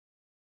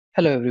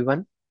Hello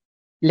everyone.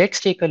 Let's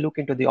take a look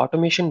into the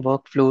automation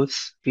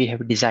workflows we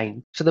have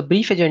designed. So the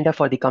brief agenda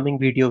for the coming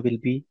video will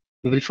be,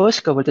 we will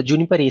first cover the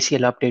Juniper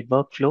ACL update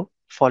workflow,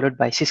 followed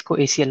by Cisco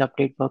ACL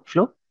update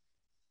workflow.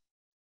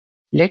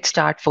 Let's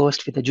start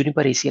first with the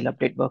Juniper ACL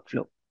update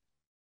workflow.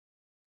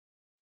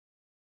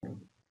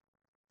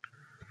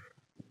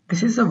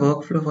 This is the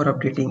workflow for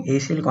updating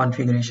ACL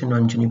configuration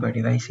on Juniper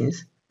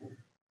devices.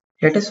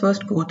 Let us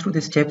first go through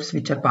the steps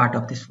which are part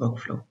of this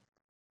workflow.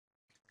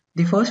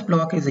 The first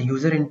block is a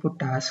user input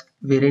task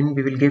wherein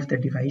we will give the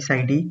device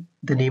ID,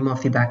 the name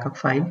of the backup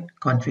file,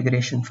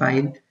 configuration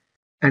file,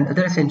 and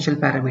other essential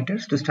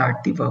parameters to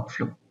start the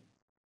workflow.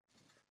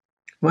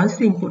 Once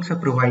the inputs are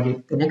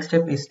provided, the next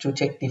step is to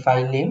check the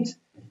file names,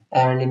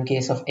 and in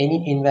case of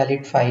any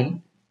invalid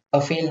file,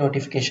 a fail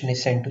notification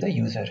is sent to the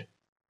user.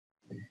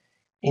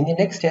 In the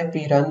next step,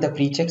 we run the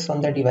pre-checks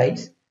on the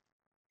device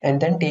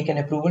and then take an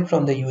approval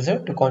from the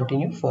user to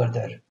continue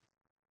further.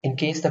 In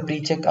case the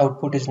pre-check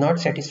output is not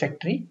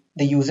satisfactory,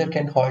 the user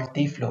can halt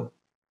the flow.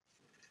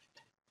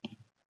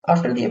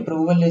 After the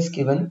approval is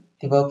given,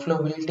 the workflow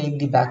will take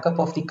the backup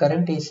of the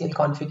current ACL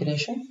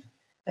configuration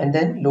and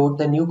then load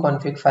the new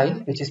config file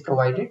which is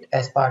provided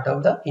as part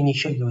of the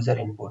initial user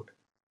input.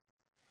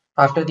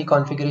 After the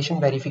configuration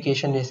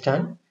verification is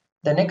done,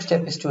 the next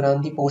step is to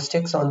run the post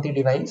checks on the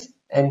device,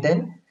 and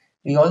then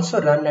we also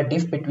run a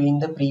diff between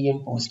the pre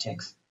and post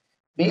checks.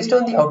 Based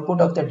on the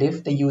output of the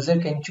diff, the user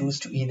can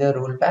choose to either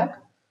roll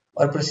back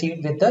or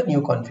proceed with the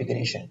new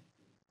configuration.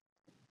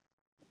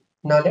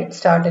 Now let's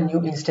start a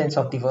new instance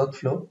of the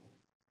workflow.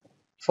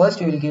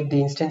 First, we will give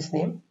the instance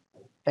name,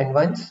 and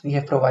once we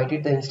have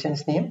provided the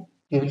instance name,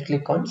 we will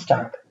click on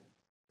Start.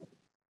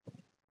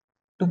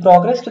 To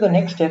progress to the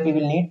next step, we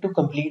will need to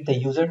complete the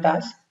user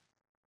task.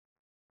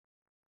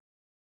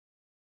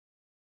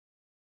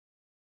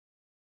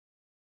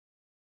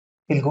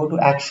 We'll go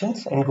to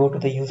Actions and go to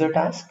the user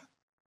task.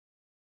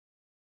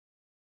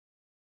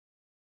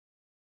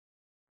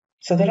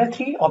 So there are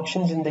three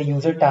options in the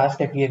user task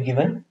that we have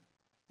given,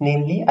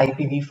 namely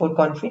IPv4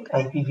 config,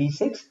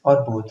 IPv6,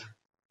 or both.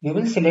 We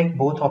will select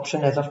both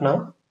options as of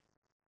now.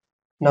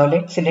 Now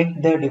let's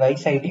select the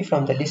device ID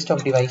from the list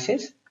of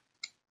devices.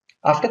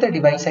 After the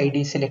device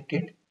ID is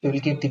selected, we will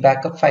give the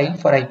backup file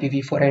for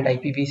IPv4 and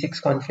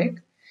IPv6 config.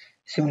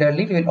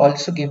 Similarly, we will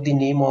also give the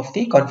name of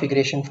the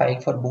configuration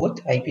file for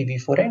both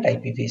IPv4 and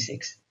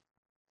IPv6.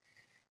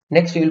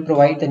 Next, we will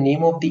provide the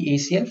name of the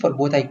ACL for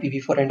both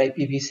IPv4 and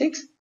IPv6.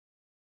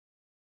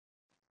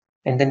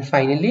 And then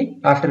finally,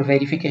 after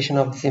verification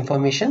of this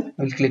information,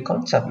 we'll click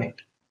on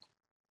Submit.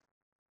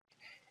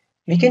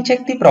 We can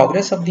check the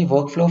progress of the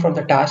workflow from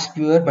the Task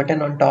Viewer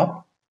button on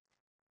top.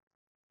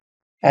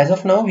 As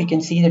of now, we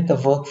can see that the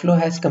workflow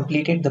has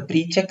completed the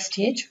pre-check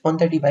stage on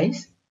the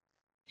device.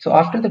 So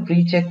after the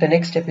pre-check, the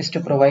next step is to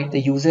provide the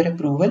user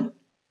approval,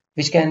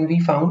 which can be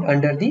found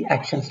under the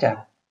Actions tab.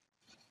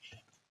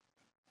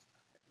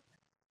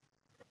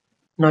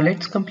 Now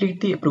let's complete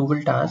the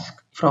approval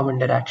task from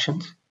under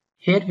Actions.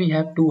 Here we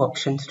have two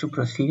options to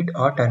proceed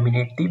or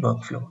terminate the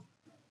workflow.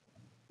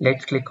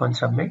 Let's click on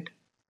Submit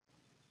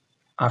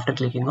after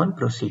clicking on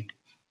Proceed.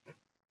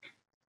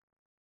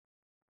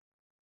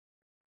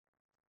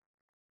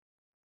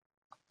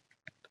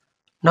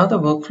 Now the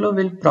workflow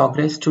will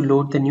progress to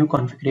load the new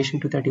configuration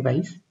to the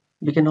device.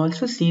 We can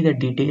also see the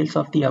details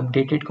of the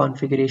updated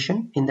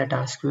configuration in the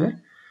task viewer.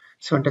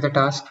 So under the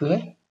task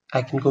viewer,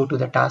 I can go to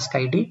the task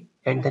ID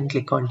and then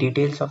click on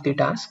details of the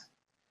task.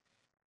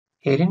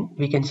 Herein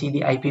we can see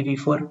the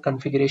IPv4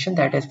 configuration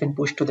that has been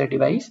pushed to the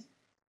device.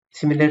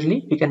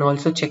 Similarly, we can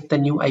also check the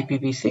new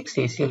IPv6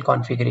 ACL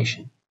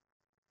configuration.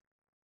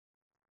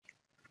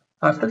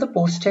 After the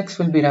post checks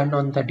will be run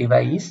on the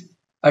device,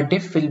 a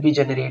diff will be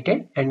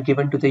generated and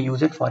given to the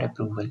user for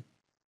approval.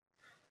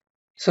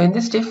 So in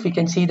this diff, we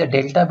can see the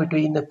delta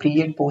between the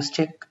pre and post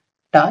check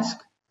task.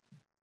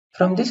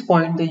 From this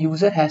point, the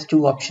user has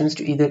two options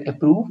to either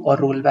approve or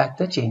roll back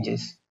the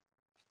changes.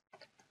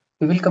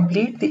 We will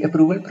complete the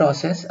approval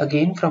process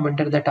again from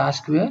under the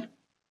task viewer.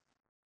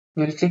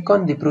 We will click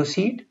on the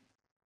proceed.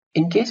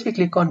 In case we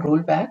click on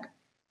rollback,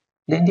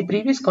 then the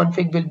previous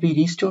config will be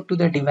restored to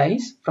the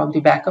device from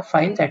the backup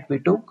file that we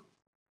took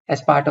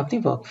as part of the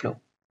workflow.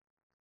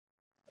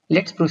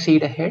 Let's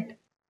proceed ahead.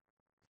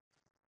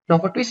 Now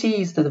what we see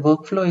is that the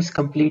workflow is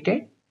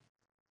completed,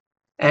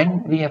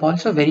 and we have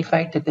also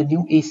verified that the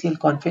new ACL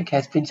config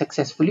has been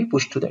successfully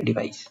pushed to the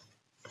device.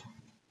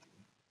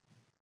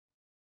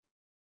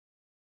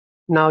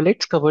 Now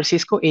let's cover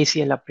Cisco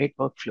ACL update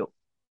workflow.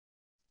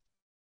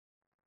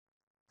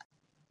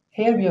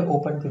 Here we have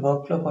opened the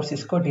workflow for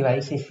Cisco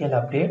device ACL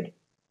update.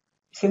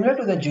 Similar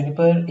to the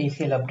Juniper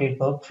ACL update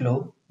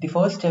workflow, the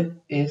first step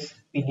is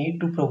we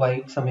need to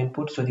provide some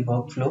inputs to the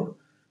workflow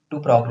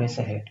to progress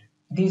ahead.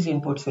 These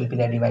inputs will be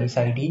the device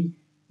ID,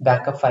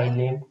 backup file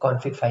name,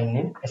 config file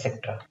name,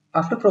 etc.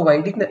 After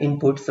providing the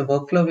inputs, the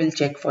workflow will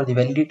check for the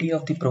validity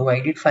of the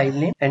provided file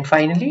name, and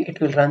finally it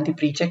will run the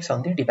pre-checks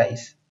on the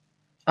device.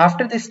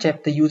 After this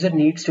step, the user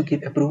needs to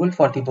give approval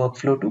for the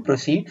workflow to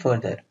proceed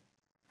further.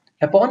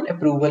 Upon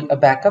approval, a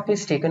backup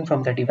is taken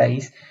from the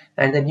device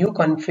and the new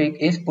config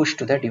is pushed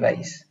to the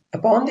device.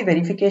 Upon the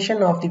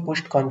verification of the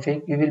pushed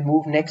config, we will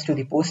move next to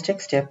the post-check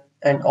step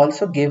and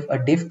also give a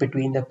diff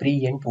between the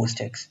pre and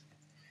post-checks.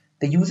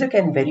 The user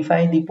can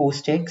verify the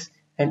post-checks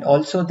and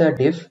also the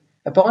diff.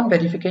 Upon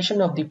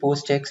verification of the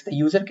post-checks, the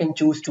user can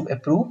choose to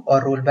approve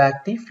or roll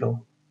back the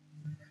flow.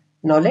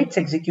 Now let's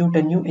execute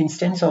a new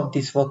instance of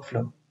this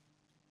workflow.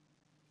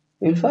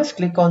 We will first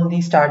click on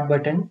the Start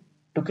button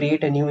to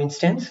create a new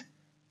instance.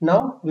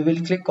 Now we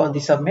will click on the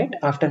Submit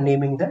after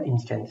naming the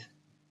instance.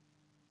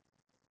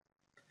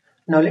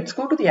 Now let's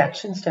go to the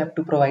Actions tab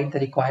to provide the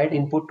required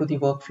input to the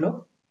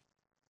workflow.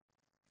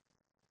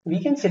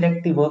 We can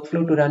select the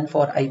workflow to run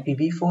for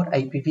IPv4,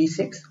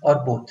 IPv6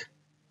 or both.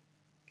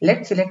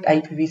 Let's select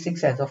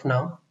IPv6 as of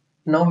now.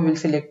 Now we will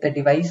select the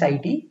device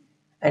ID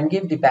and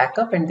give the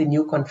backup and the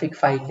new config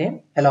file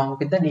name along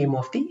with the name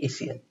of the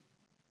ACL.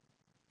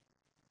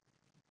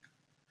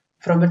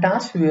 From the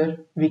task viewer,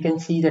 we can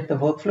see that the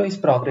workflow is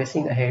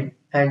progressing ahead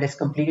and has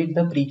completed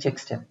the pre-check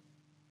step.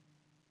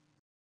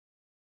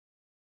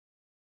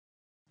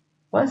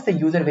 Once the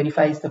user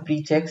verifies the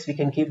pre-checks, we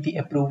can give the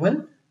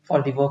approval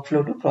for the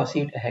workflow to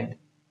proceed ahead.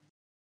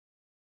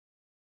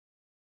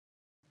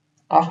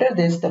 After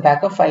this, the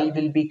backup file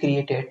will be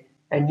created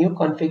and new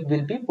config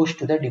will be pushed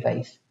to the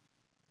device.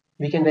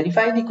 We can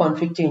verify the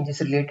config changes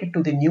related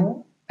to the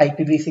new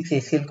IPv6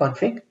 ACL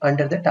config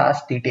under the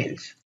task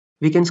details.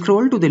 We can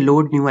scroll to the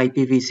Load New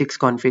IPv6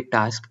 config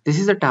task. This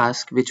is a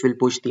task which will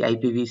push the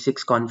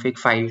IPv6 config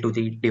file to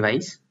the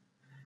device.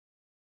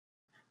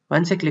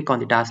 Once I click on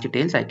the task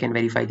details, I can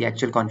verify the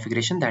actual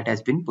configuration that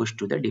has been pushed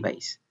to the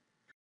device.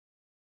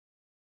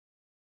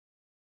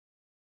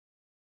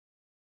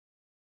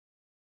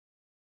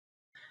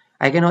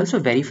 I can also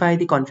verify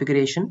the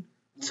configuration.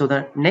 So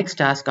the next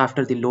task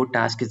after the load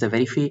task is the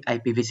verify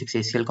IPv6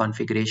 ACL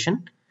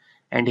configuration.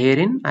 And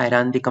herein I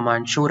run the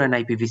command show run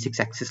IPv6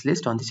 access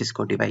list on the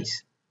Cisco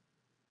device.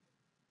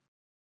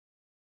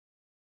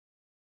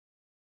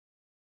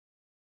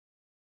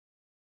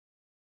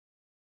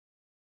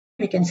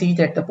 We can see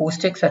that the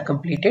post checks are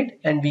completed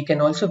and we can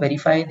also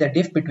verify the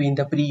diff between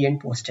the pre and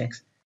post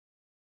checks.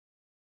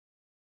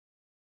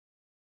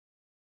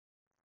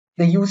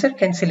 The user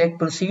can select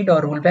proceed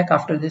or rollback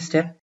after this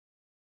step.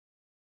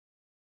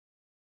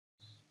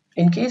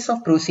 In case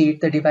of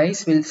proceed, the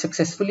device will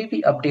successfully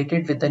be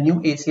updated with the new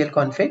ACL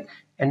config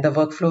and the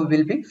workflow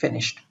will be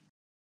finished.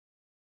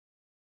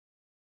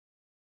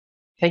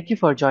 Thank you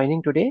for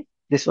joining today.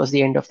 This was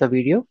the end of the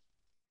video.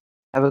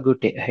 Have a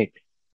good day ahead.